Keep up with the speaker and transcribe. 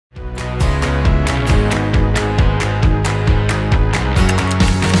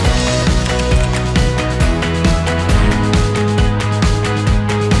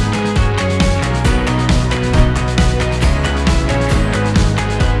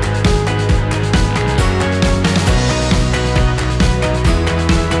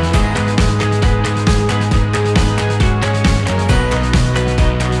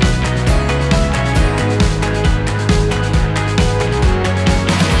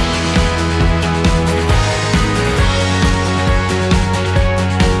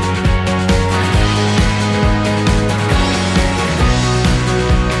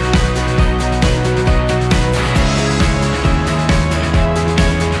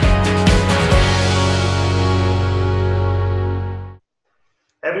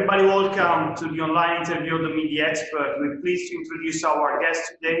welcome to the online interview of the media expert. We're pleased to introduce our guest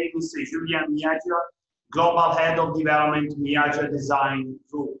today, Mr. Julian Miaja, Global Head of Development, Miaja Design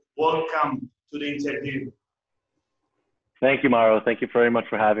Group. Welcome to the interview. Thank you, Mauro. Thank you very much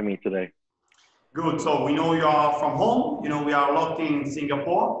for having me today. Good. So we know you are from home. You know, we are locked in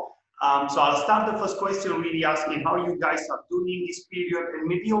Singapore. So I'll start the first question really asking how you guys are doing this period and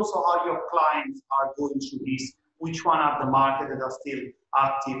maybe also how your clients are going through this. Which one are the market that are still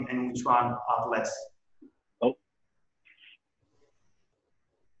active and which one are less? Oh,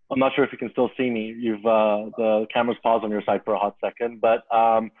 I'm not sure if you can still see me. The camera's paused on your side for a hot second, but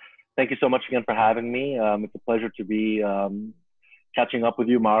thank you so much again for having me. It's a pleasure to be catching up with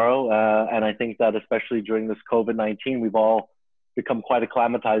you, Mauro. And I think that especially during this COVID-19, we've all become quite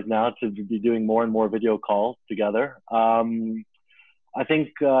acclimatized now to be doing more and more video calls together. I think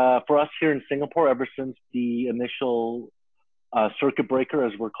for us here in Singapore, ever since the initial circuit breaker,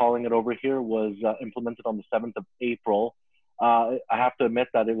 as we're calling it over here, was implemented on the 7th of April, I have to admit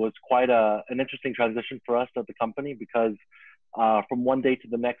that it was quite an interesting transition for us at the company because from one day to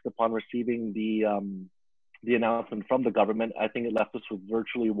the next upon receiving the announcement from the government, I think it left us with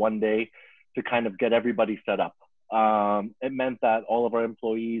virtually one day to kind of get everybody set up. It meant that all of our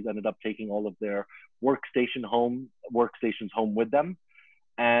employees ended up taking all of their workstations home with them.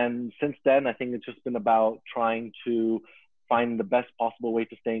 And since then, I think it's just been about trying to find the best possible way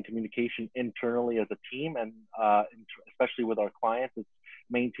to stay in communication internally as a team, and especially with our clients, it's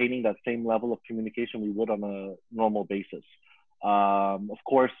maintaining that same level of communication we would on a normal basis. Of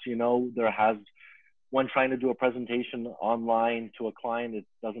course, you know, when trying to do a presentation online to a client, it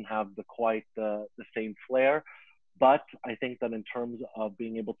doesn't have quite the same flair. But I think that in terms of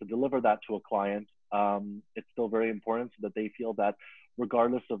being able to deliver that to a client, it's still very important so that they feel that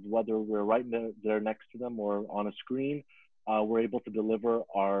regardless of whether we're right there next to them or on a screen, we're able to deliver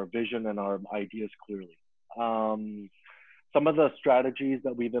our vision and our ideas clearly. Some of the strategies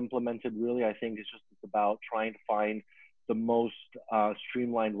that we've implemented really, I think, is just about trying to find the most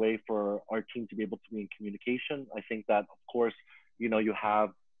streamlined way for our team to be able to be in communication. I think that, of course, you know, you have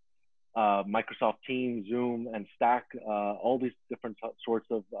Microsoft Teams, Zoom, and Stack, all these different sorts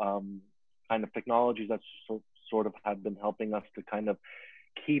of kind of technologies that sort of have been helping us to kind of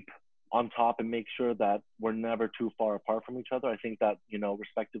keep on top and make sure that we're never too far apart from each other. I think that, you know,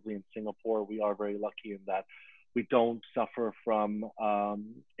 respectively in Singapore, we are very lucky in that we don't suffer from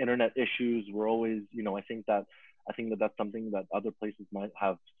internet issues. We're always, you know, I think that that's something that other places might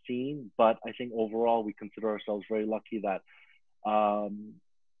have seen, but I think overall we consider ourselves very lucky that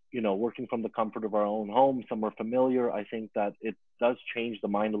you know, working from the comfort of our own home, somewhere familiar, I think that it does change the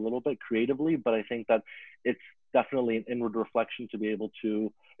mind a little bit creatively, but I think that it's definitely an inward reflection to be able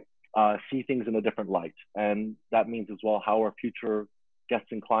to see things in a different light. And that means as well how our future guests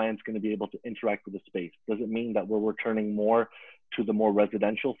and clients going to be able to interact with the space. Does it mean that we're returning more to the more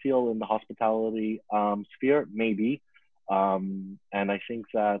residential feel in the hospitality sphere? Maybe. And I think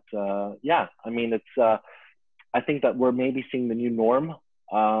that, yeah, I mean, it's, I think that we're maybe seeing the new norm.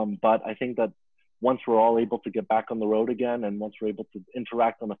 But I think that once we're all able to get back on the road again, and once we're able to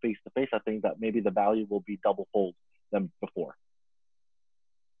interact on a face-to-face, I think that maybe the value will be double-fold than before.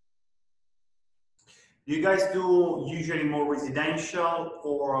 Do you guys do usually more residential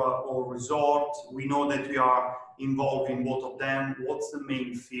or resort? We know that we are involved in both of them. What's the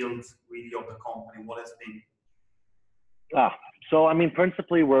main field really of the company? What has been? So I mean,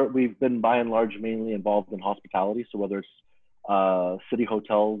 principally, we've been by and large mainly involved in hospitality. So whether it's city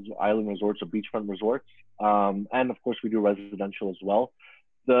hotels, island resorts, or beachfront resorts, and of course we do residential as well.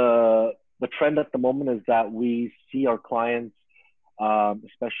 The trend at the moment is that we see our clients,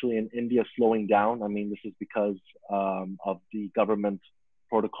 especially in India, slowing down. I mean, this is because of the government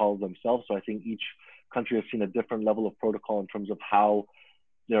protocols themselves. So I think each country has seen a different level of protocol in terms of how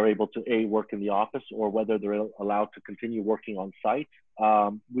they're able to work in the office or whether they're allowed to continue working on site.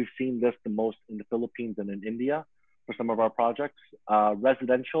 We've seen this the most in the Philippines and in India for some of our projects.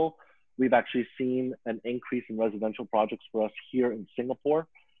 Residential, we've actually seen an increase in residential projects for us here in Singapore,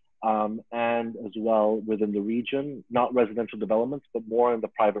 and as well within the region, not residential developments, but more in the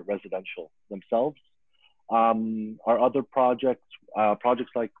private residential themselves. Our other projects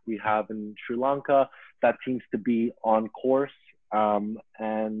like we have in Sri Lanka, that seems to be on course,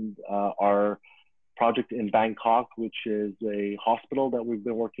 and our project in Bangkok, which is a hospital that we've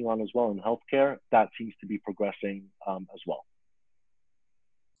been working on as well in healthcare, that seems to be progressing as well.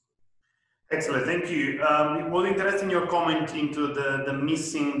 Excellent, thank you. It was interesting your comment into the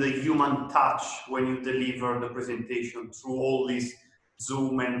missing the human touch when you deliver the presentation through all this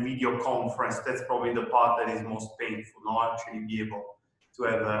Zoom and video conference. That's probably the part that is most painful, not actually be able to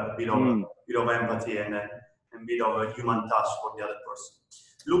have a bit of empathy and a bit of a human touch for the other person.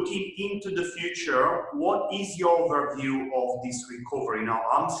 Looking into the future, what is your overview of this recovery? Now,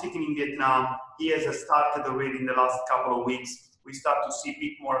 I'm sitting in Vietnam. Here has started already in the last couple of weeks. We start to see a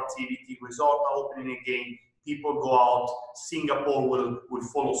bit more activity, resorts are opening again, people go out, Singapore will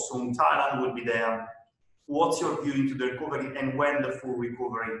follow soon, Thailand will be there. What's your view into the recovery and when the full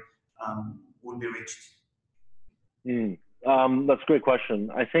recovery will be reached? That's a great question.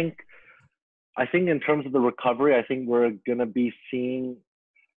 I think in terms of the recovery, I think we're going to be seeing,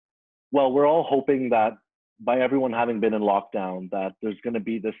 well, we're all hoping that by everyone having been in lockdown, that there's going to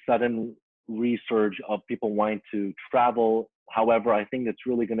be this sudden resurge of people wanting to travel. However, I think it's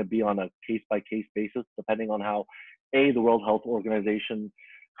really going to be on a case-by-case basis, depending on how, the World Health Organization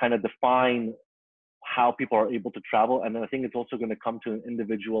kind of define how people are able to travel. And then I think it's also going to come to an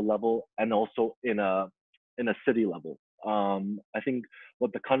individual level and also in a city level. I think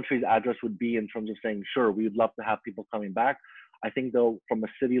what the country's address would be in terms of saying, sure, we would love to have people coming back. I think though, from a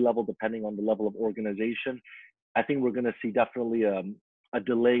city level, depending on the level of organization, I think we're going to see definitely a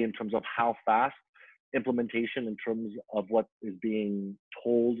delay in terms of how fast implementation in terms of what is being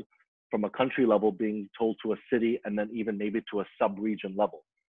told from a country level being told to a city and then even maybe to a sub-region level.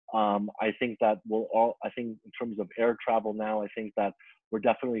 I think that I think in terms of air travel now, I think that we're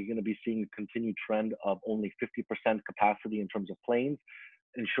definitely going to be seeing a continued trend of only 50% capacity in terms of planes,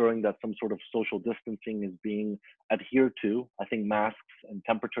 ensuring that some sort of social distancing is being adhered to. I think masks and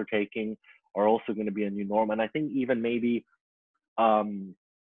temperature taking are also going to be a new norm. And I think even maybe, we'll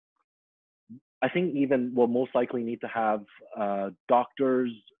most likely need to have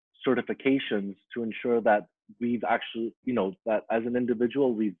doctors' certifications to ensure that we've actually, that as an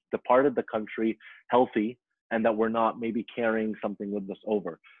individual, we've departed the country healthy and that we're not maybe carrying something with us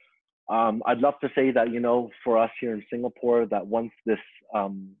over. I'd love to say that, for us here in Singapore, that once this,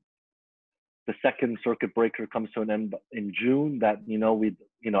 the second circuit breaker comes to an end in June, that,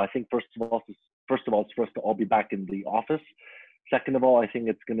 I think first of all, it's for us to all be back in the office. Second of all, I think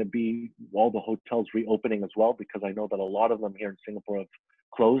it's going to be all the hotels reopening as well, because I know that a lot of them here in Singapore have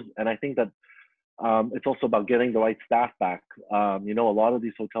closed. And I think that it's also about getting the right staff back. A lot of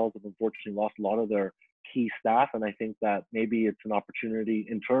these hotels have unfortunately lost a lot of their key staff. And I think that maybe it's an opportunity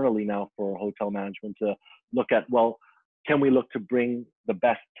internally now for hotel management to look at, well, can we look to bring the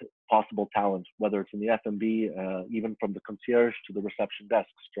best possible talent, whether it's in the F&B, even from the concierge to the reception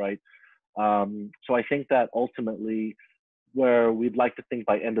desks, right? So I think that ultimately, where we'd like to think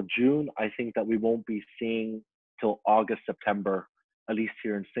by end of June, I think that we won't be seeing till August, September, at least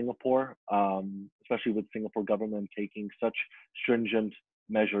here in Singapore, especially with Singapore government taking such stringent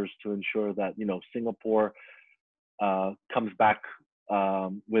measures to ensure that, Singapore comes back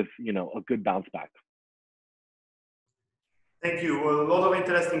with, a good bounce back. Thank you. Well, a lot of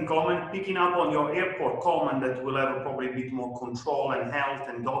interesting comment. Picking up on your airport comment that will have probably a bit more control and health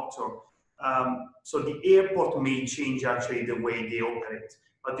and doctor. So the airport may change actually the way they operate.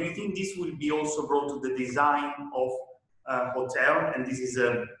 But do you think this will be also brought to the design of hotel? And this is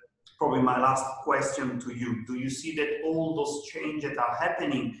probably my last question to you. Do you see that all those changes that are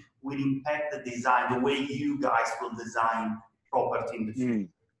happening will impact the design, the way you guys will design property in the future?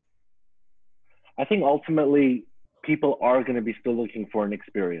 I think ultimately people are going to be still looking for an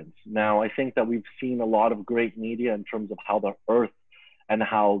experience. Now, I think that we've seen a lot of great media in terms of how the earth and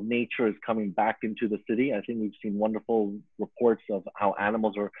how nature is coming back into the city. I think we've seen wonderful reports of how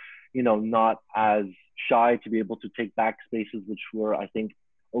animals are, not as shy to be able to take back spaces which were, I think,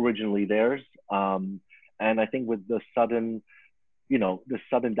 originally theirs. And I think with the sudden, the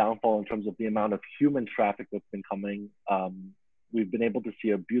sudden downfall in terms of the amount of human traffic that's been coming, we've been able to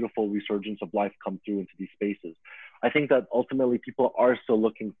see a beautiful resurgence of life come through into these spaces. I think that ultimately people are still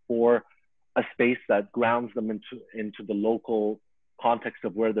looking for a space that grounds them into the local context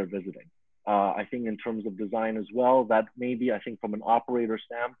of where they're visiting. I think in terms of design as well, that maybe I think from an operator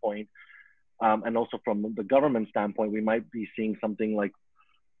standpoint, and also from the government standpoint, we might be seeing something like,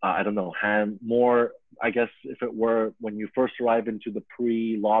 I don't know, more, I guess, if it were when you first arrive into the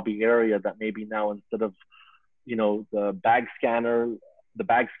pre-lobby area, that maybe now instead of, the bag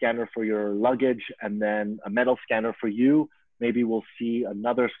scanner for your luggage and then a metal scanner for you, maybe we'll see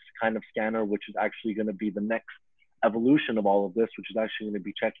another kind of scanner, which is actually going to be the next evolution of all of this, which is actually going to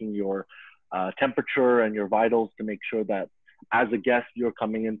be checking your temperature and your vitals to make sure that as a guest, you're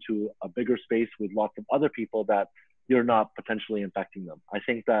coming into a bigger space with lots of other people, that you're not potentially infecting them. I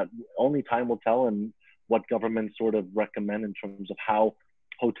think that only time will tell, and what governments sort of recommend in terms of how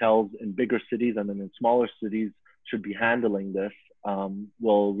hotels in bigger cities and then in smaller cities should be handling this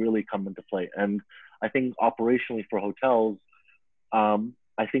will really come into play. And I think operationally for hotels,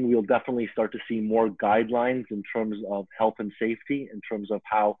 I think we'll definitely start to see more guidelines in terms of health and safety, in terms of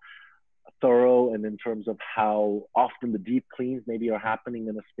how thorough and in terms of how often the deep cleans maybe are happening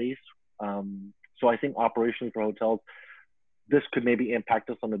in a space. So I think operationally for hotels, this could maybe impact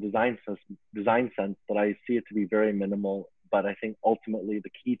us on the design sense, but I see it to be very minimal. But I think ultimately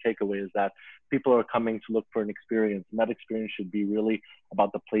the key takeaway is that people are coming to look for an experience, and that experience should be really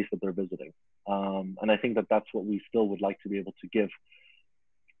about the place that they're visiting. And I think that that's what we still would like to be able to give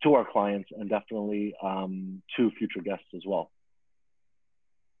to our clients, and definitely to future guests as well.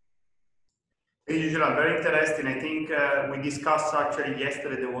 Julian, very interesting. I think we discussed actually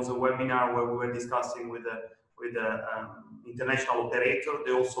yesterday, there was a webinar where we were discussing with the international operator.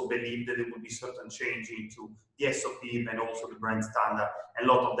 They also believe that there will be certain change into the SOP and also the brand standard. A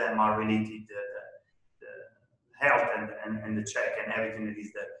lot of them are related to the health and the check and everything that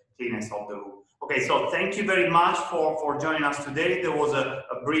is the cleanness of the room. Okay, so thank you very much for joining us today. There was a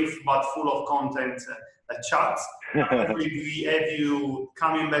brief but full of content chat. We have you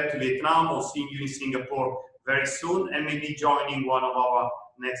coming back to Vietnam or seeing you in Singapore very soon, and maybe joining one of our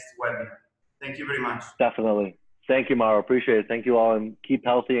next webinar. Thank you very much. Definitely. Thank you, Mauro. Appreciate it. Thank you all, and keep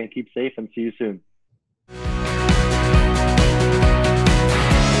healthy and keep safe, and see you soon.